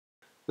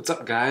What's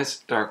up, guys?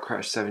 Dark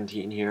Crush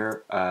 17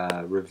 here,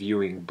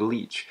 reviewing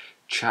Bleach,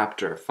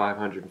 chapter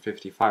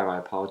 555. I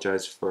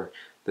apologize for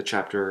the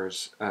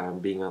chapters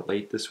being out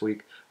late this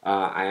week.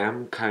 I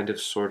am kind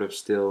of sort of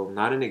still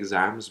not in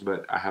exams,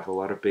 but I have a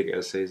lot of big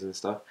essays and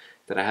stuff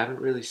that I haven't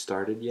really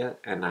started yet,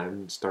 and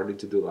I'm starting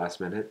to do last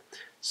minute.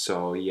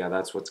 So yeah,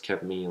 that's what's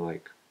kept me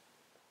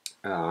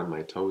on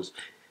my toes.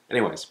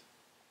 Anyways,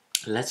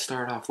 let's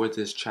start off with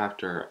this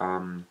chapter.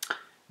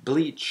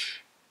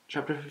 Bleach.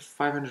 Chapter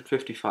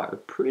 555, a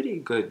pretty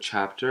good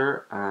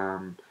chapter.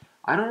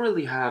 I don't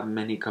really have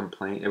many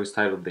complaints. It was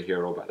titled The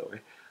Hero, by the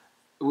way.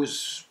 It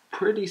was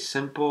pretty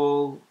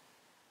simple.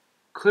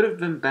 Could have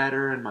been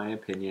better, in my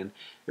opinion.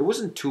 It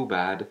wasn't too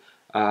bad.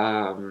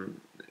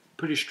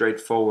 Pretty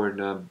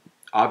straightforward.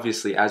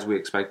 Obviously, as we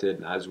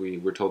expected, as we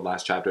were told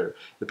last chapter,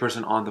 the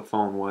person on the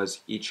phone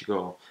was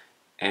Ichigo.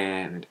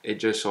 And it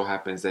just so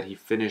happens that he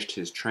finished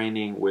his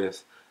training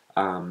with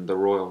the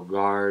Royal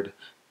Guard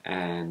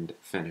and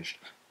finished.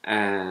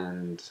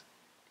 And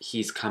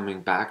he's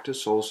coming back to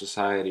Soul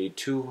Society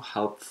to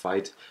help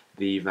fight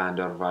the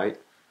Vanderbilt.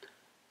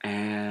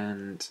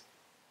 And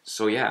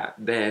so yeah,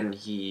 then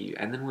we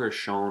were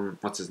shown,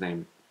 what's his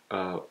name,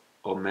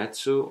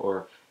 Ometsu,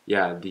 or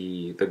yeah,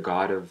 the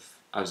god of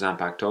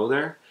Zanpakuto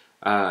there.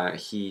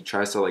 He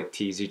tries to like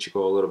tease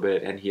Ichigo a little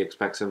bit, and he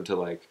expects him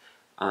to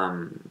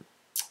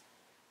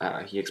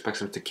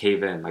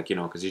cave in, like, you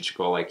know, because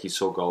Ichigo, like, he's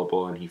so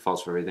gullible and he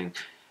falls for everything.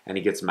 And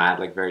he gets mad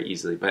like very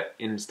easily, but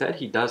instead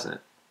he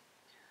doesn't.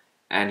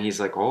 And he's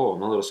like, "Oh,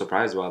 I'm a little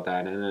surprised about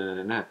that."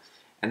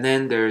 And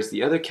then there's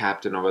the other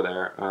captain over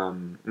there.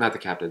 Not the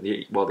captain.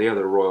 The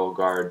other Royal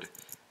Guard.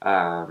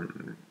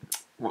 One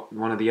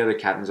of the other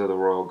captains of the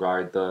Royal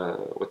Guard.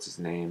 What's his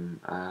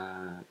name?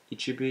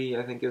 Ichibe,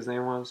 I think his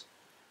name was.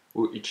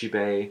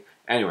 Ichibe.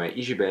 Anyway,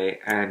 Ichibe,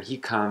 and he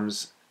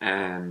comes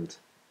and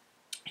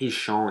he's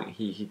showing.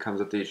 He comes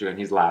up to Ichigo and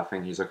he's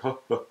laughing. He's like, "Ho,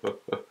 ho, ho,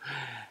 ho."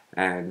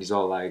 And he's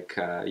all like,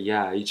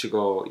 yeah,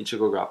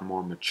 Ichigo got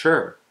more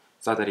mature.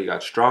 It's not that he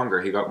got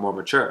stronger, he got more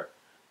mature.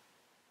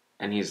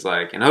 And he's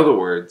like, in other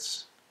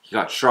words, he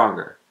got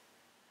stronger.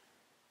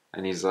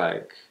 And he's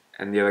like,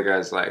 and the other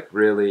guy's like,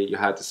 really? You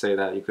had to say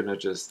that? You couldn't have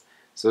just...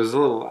 So it was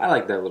I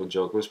like that little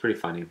joke. It was pretty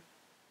funny.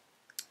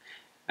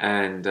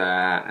 And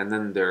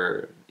then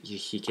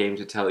he came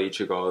to tell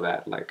Ichigo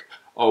that, like,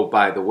 oh,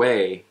 by the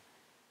way,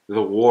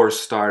 the war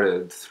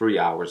started 3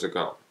 hours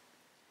ago.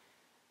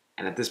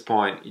 And at this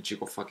point,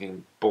 Ichigo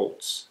fucking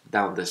bolts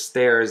down the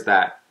stairs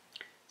that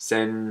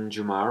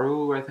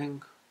Senjumaru, I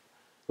think,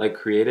 like,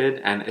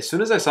 created. And as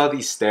soon as I saw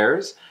these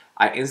stairs,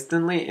 I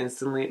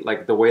instantly,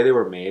 like, the way they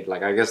were made,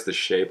 like, I guess the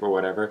shape or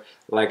whatever,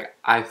 like,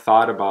 I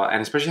thought about,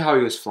 and especially how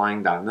he was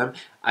flying down them,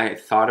 I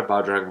thought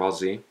about Dragon Ball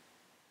Z.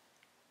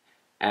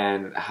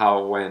 And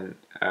how when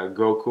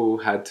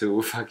Goku had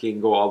to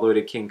fucking go all the way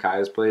to King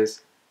Kai's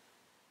place,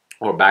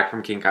 or back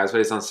from King Kai's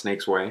place on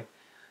Snake's Way.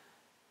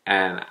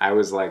 And I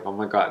was like, oh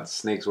my god,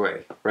 Snake's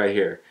Way, right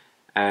here.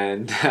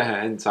 And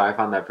and so I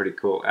found that pretty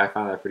cool. I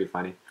found that pretty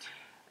funny.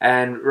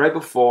 And right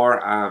before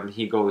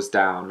he goes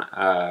down,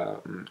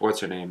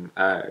 what's her name?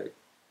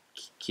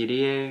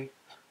 Kirie,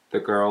 the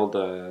girl,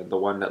 the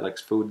one that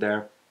likes food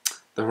there,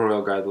 the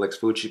Royal Guard that likes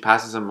food. She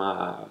passes him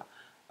what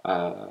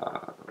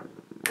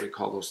do you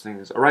call those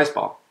things? A rice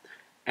ball.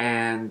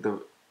 And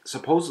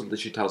supposedly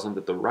she tells him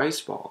that the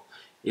rice ball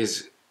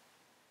is,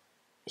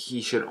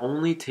 he should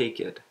only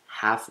take it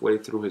halfway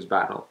through his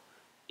battle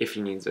if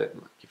he needs it.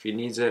 If he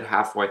needs it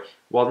halfway,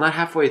 well, not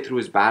halfway through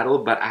his battle,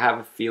 but I have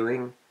a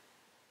feeling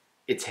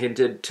it's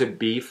hinted to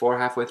be for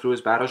halfway through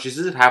his battle. She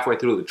says it halfway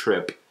through the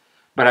trip,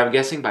 but I'm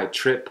guessing by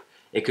trip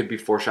it could be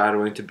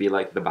foreshadowing to be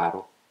like the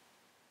battle.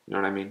 You know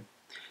what I mean?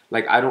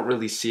 Like, I don't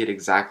really see it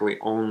exactly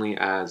only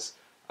as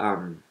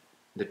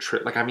the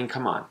trip. Like, I mean,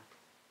 come on.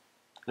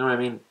 You know what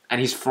I mean?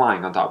 And he's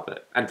flying on top of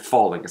it and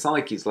falling. It's not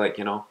like he's, like,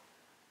 you know,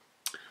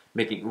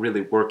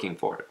 really working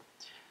for it.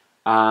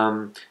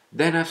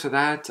 Then after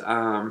that,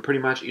 pretty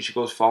much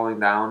Ichigo's falling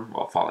down.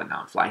 Well, flying.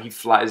 He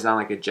flies down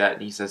like a jet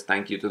and he says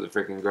thank you to the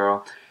freaking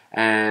girl.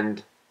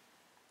 And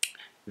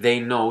they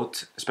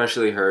note,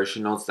 especially her,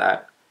 she notes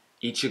that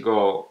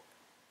Ichigo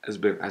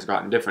has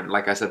gotten different.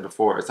 Like I said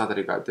before, it's not that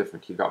he got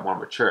different, he got more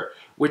mature.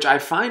 Which I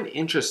find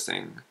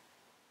interesting.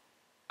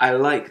 I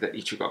like that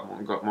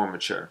Ichigo got more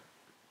mature.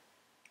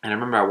 And I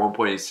remember at one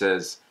point he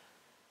says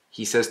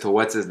to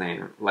what's his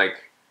name,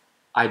 like,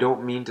 I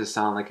don't mean to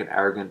sound like an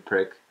arrogant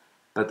prick,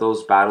 but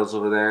those battles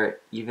over there,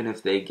 even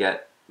if they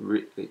get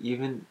really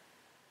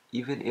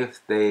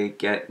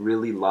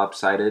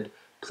lopsided,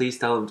 please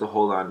tell them to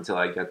hold on until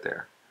I get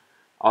there.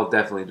 I'll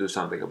definitely do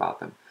something about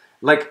them.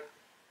 Like,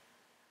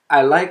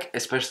 I like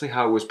especially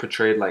how it was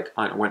portrayed. Like,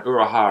 when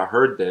Urahara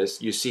heard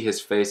this, you see his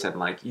face and,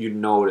 like, you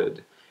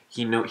noted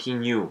he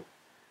knew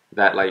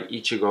that, like,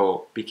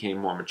 Ichigo became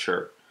more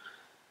mature.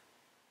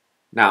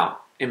 Now,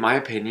 in my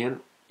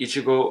opinion,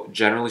 Ichigo,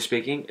 generally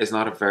speaking, is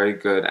not a very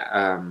good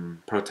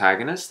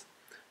protagonist,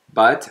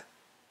 but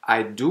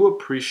I do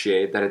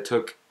appreciate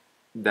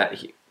that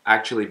he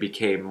actually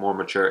became more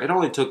mature. It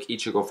only took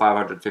Ichigo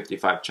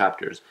 555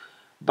 chapters,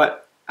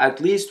 but at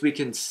least we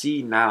can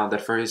see now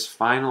that for his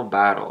final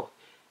battle,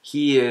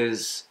 he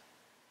is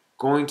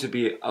going to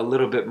be a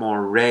little bit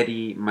more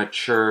ready,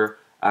 mature,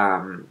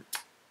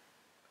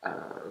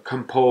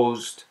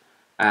 composed,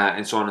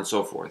 and so on and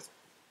so forth.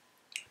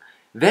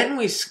 Then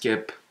we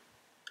skip.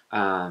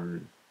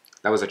 That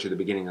was actually the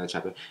beginning of the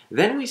chapter.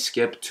 Then we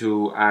skip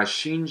to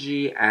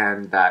Shinji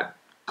and that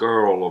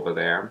girl over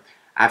there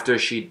after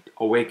she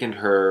awakened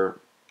her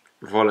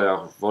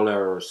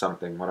voler or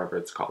something, whatever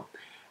it's called,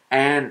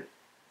 and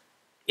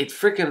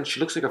she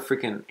looks like a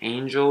freaking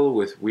angel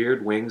with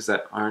weird wings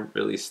that aren't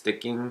really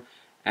sticking,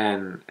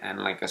 and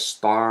like a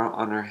star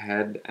on her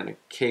head and a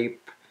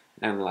cape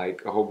and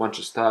like a whole bunch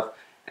of stuff,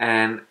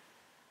 and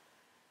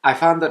I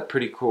found that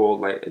pretty cool.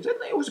 Like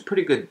it was a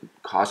pretty good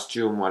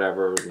costume,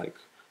 whatever, like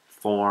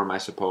form, I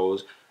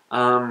suppose.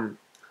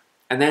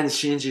 And then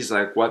Shinji's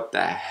like, "What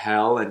the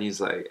hell?" And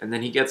he's like, and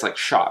then he gets like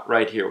shot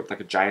right here with like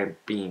a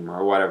giant beam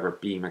or whatever,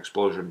 beam,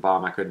 explosion,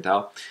 bomb, I couldn't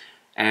tell.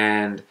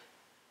 And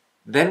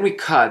then we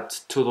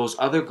cut to those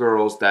other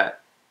girls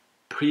that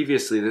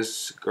previously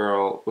this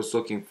girl was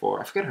looking for.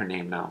 I forget her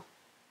name now.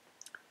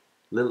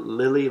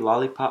 Lily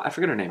Lollipop. I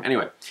forget her name.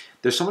 Anyway,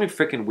 there's so many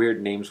freaking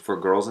weird names for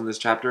girls in this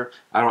chapter.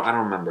 I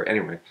don't remember.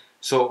 Anyway,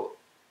 so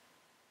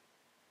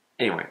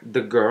anyway,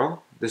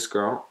 this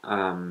girl,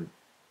 one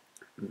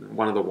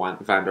of the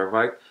Van der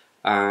Wijk,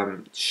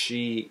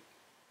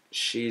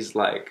 she's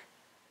like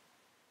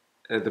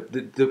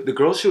the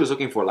girl she was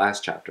looking for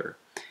last chapter.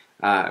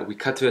 We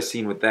cut to a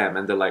scene with them,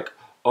 and they're like,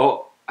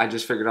 "Oh, I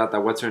just figured out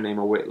that what's her name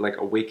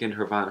awakened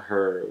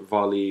her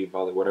volley,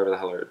 whatever the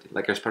hell,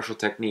 like her special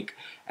technique."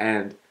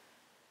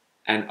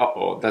 And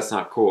uh-oh, that's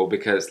not cool,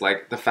 because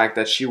like the fact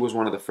that she was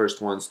one of the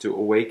first ones to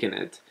awaken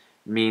it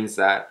means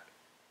that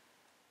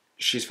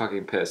she's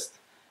fucking pissed.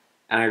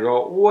 And I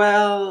go,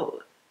 well,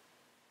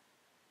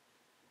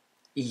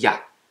 yeah,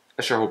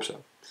 I sure hope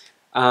so.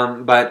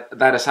 But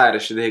that aside,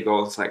 they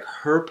go, it's like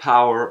her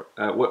power.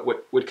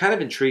 What kind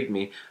of intrigued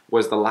me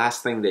was the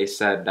last thing they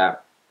said,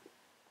 that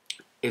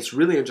it's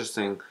really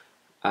interesting.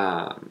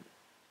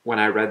 When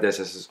I read this,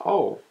 I says,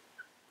 oh,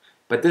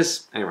 but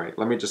this anyway.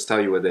 Let me just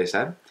tell you what they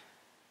said.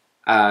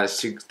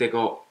 They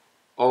go,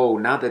 oh,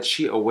 now that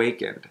she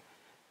awakened,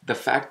 the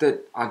fact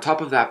that on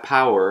top of that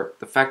power,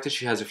 the fact that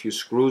she has a few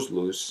screws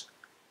loose,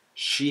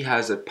 she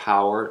has a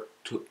power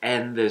to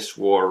end this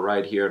war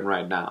right here and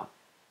right now.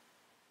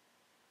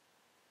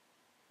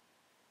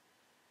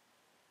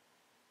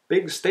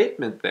 Big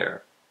statement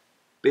there.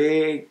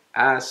 Big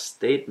ass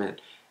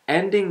statement.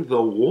 Ending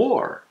the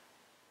war.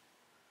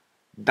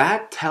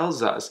 That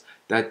tells us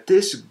that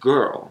this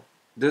girl,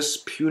 this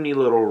puny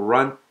little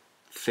runt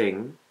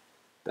thing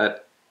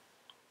that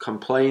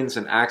complains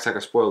and acts like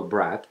a spoiled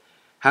brat,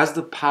 has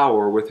the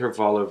power with her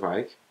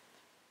Vollerwijk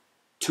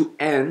to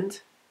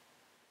end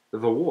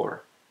the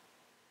war.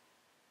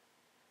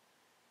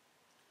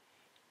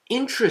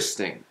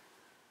 Interesting.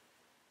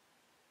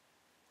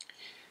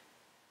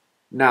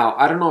 Now,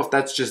 I don't know if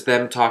that's just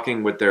them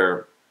talking with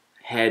their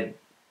head,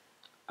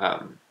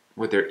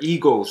 with their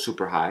ego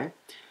super high,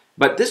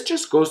 but this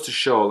just goes to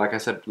show, like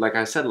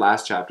I said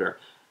last chapter,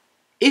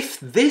 if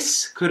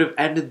this could have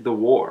ended the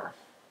war,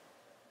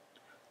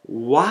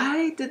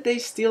 why did they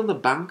steal the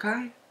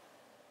Bankai?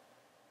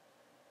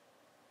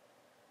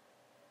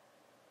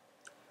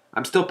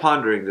 I'm still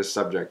pondering this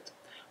subject.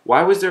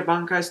 Why was their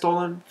Bankai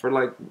stolen?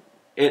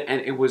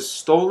 And it was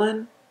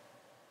stolen,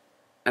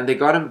 and they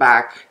got him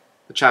back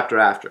the chapter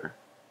after.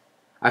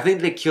 I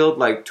think they killed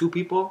like 2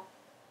 people,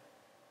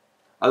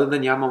 other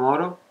than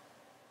Yamamoto.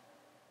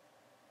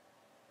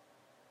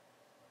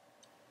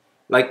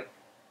 Like,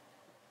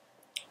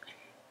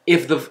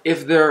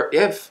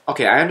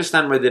 okay, I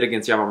understand why they did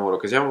against Yamamoto,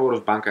 because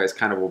Yamamoto's Bankai is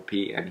kind of OP,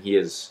 and he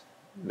is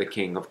the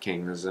king of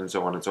kings, and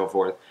so on and so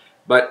forth.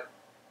 But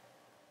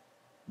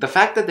the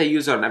fact that they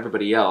used it on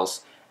everybody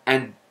else,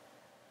 and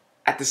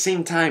at the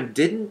same time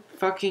didn't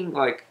fucking,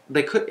 like,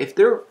 they could, if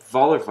their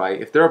Vollerwijk,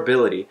 if their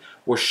ability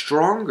were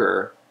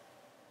stronger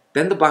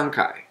than the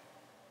Bankai,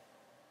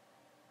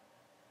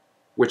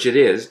 which it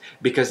is,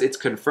 because it's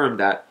confirmed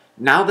that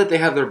now that they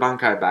have their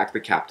Bankai back,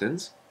 the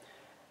captains,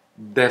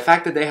 the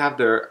fact that they have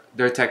their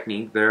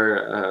technique,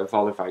 their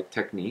Vollerwijk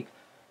technique,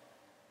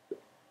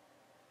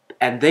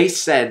 and they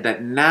said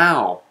that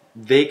now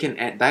they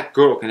can that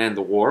girl can end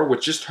the war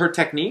with just her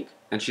technique,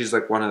 and she's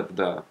like one of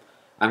the,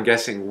 I'm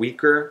guessing,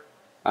 weaker,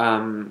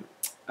 what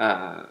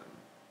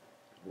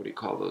do you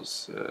call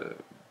those,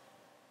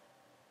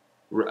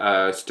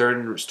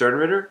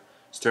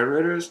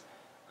 Sternritters.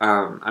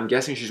 I'm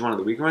guessing she's one of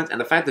the weaker ones, and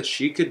the fact that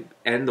she could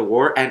end the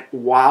war, and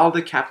while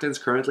the captains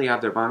currently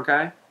have their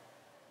Bankai,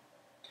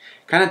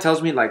 kind of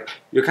tells me, like,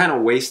 you're kind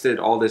of wasted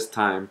all this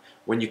time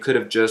when you could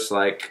have just,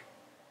 like,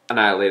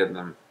 annihilated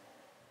them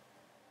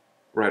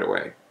right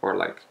away, or,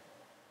 like,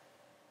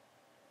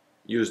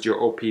 used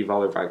your OP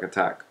Vollerwijk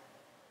attack.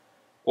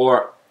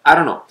 Or, I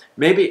don't know,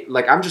 maybe,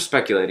 like, I'm just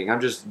speculating,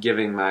 I'm just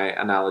giving my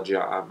analogy,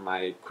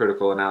 my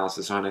critical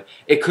analysis on it.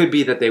 It could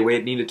be that they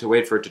needed to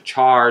wait for it to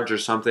charge or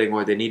something,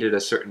 or they needed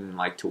a certain,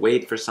 like, to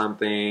wait for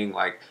something,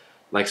 like,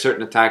 like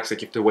certain attacks,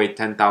 like you have to wait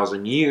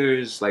 10,000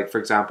 years. Like for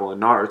example, in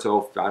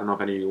Naruto, I don't know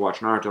if any of you watch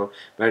Naruto,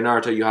 but in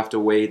Naruto you have to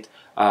wait.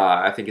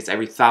 I think it's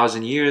every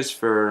 1,000 years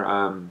for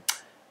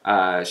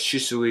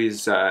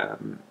Shisui's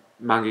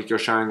Mangekyo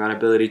Sharingan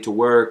ability to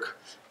work.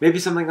 Maybe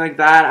something like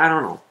that. I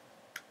don't know.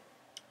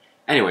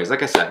 Anyways,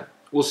 like I said,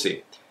 we'll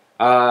see.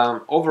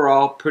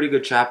 Overall, pretty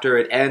good chapter.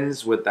 It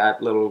ends with that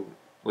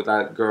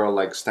girl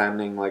like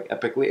standing like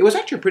epically. It was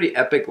actually a pretty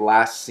epic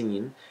last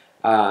scene.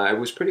 It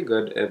was pretty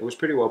good. It was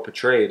pretty well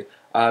portrayed.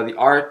 The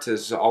art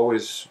is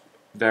always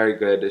very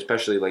good,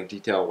 especially like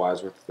detail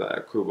wise with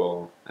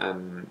Kubo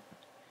and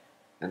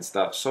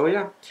stuff. So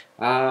yeah,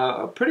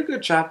 a pretty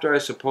good chapter, I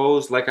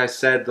suppose. Like I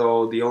said,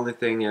 though, the only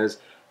thing is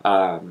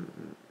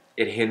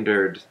it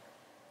hindered.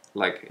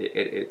 Like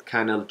it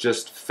kind of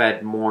just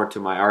fed more to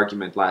my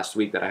argument last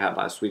week that I had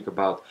last week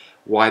about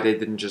why they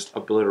didn't just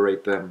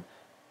obliterate them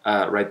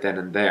right then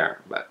and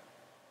there. But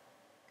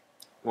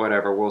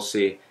whatever, we'll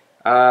see.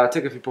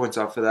 Take a few points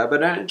off for that,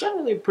 but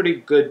generally a pretty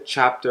good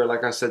chapter.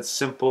 Like I said,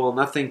 simple,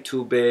 nothing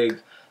too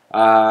big.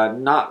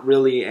 Not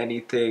really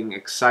anything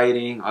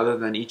exciting other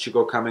than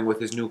Ichigo coming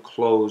with his new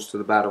clothes to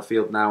the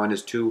battlefield now and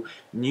his two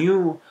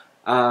new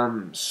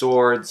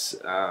swords.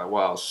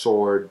 Well,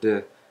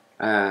 sword.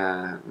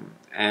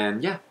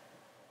 And yeah,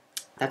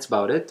 that's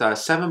about it.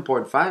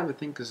 7.5, I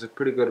think, is a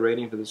pretty good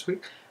rating for this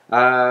week.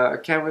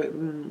 Can't wait.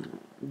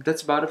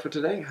 That's about it for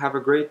today. Have a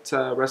great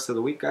rest of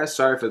the week, guys.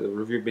 Sorry for the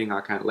review being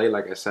out kind of late.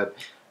 Like I said,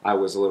 I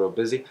was a little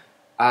busy.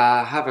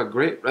 Have a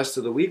great rest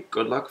of the week.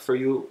 Good luck for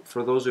you,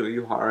 for those of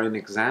you who are in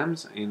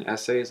exams, in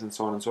essays, and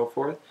so on and so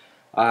forth.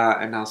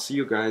 And I'll see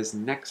you guys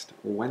next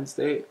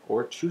Wednesday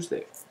or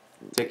Tuesday.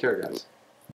 Take care, guys.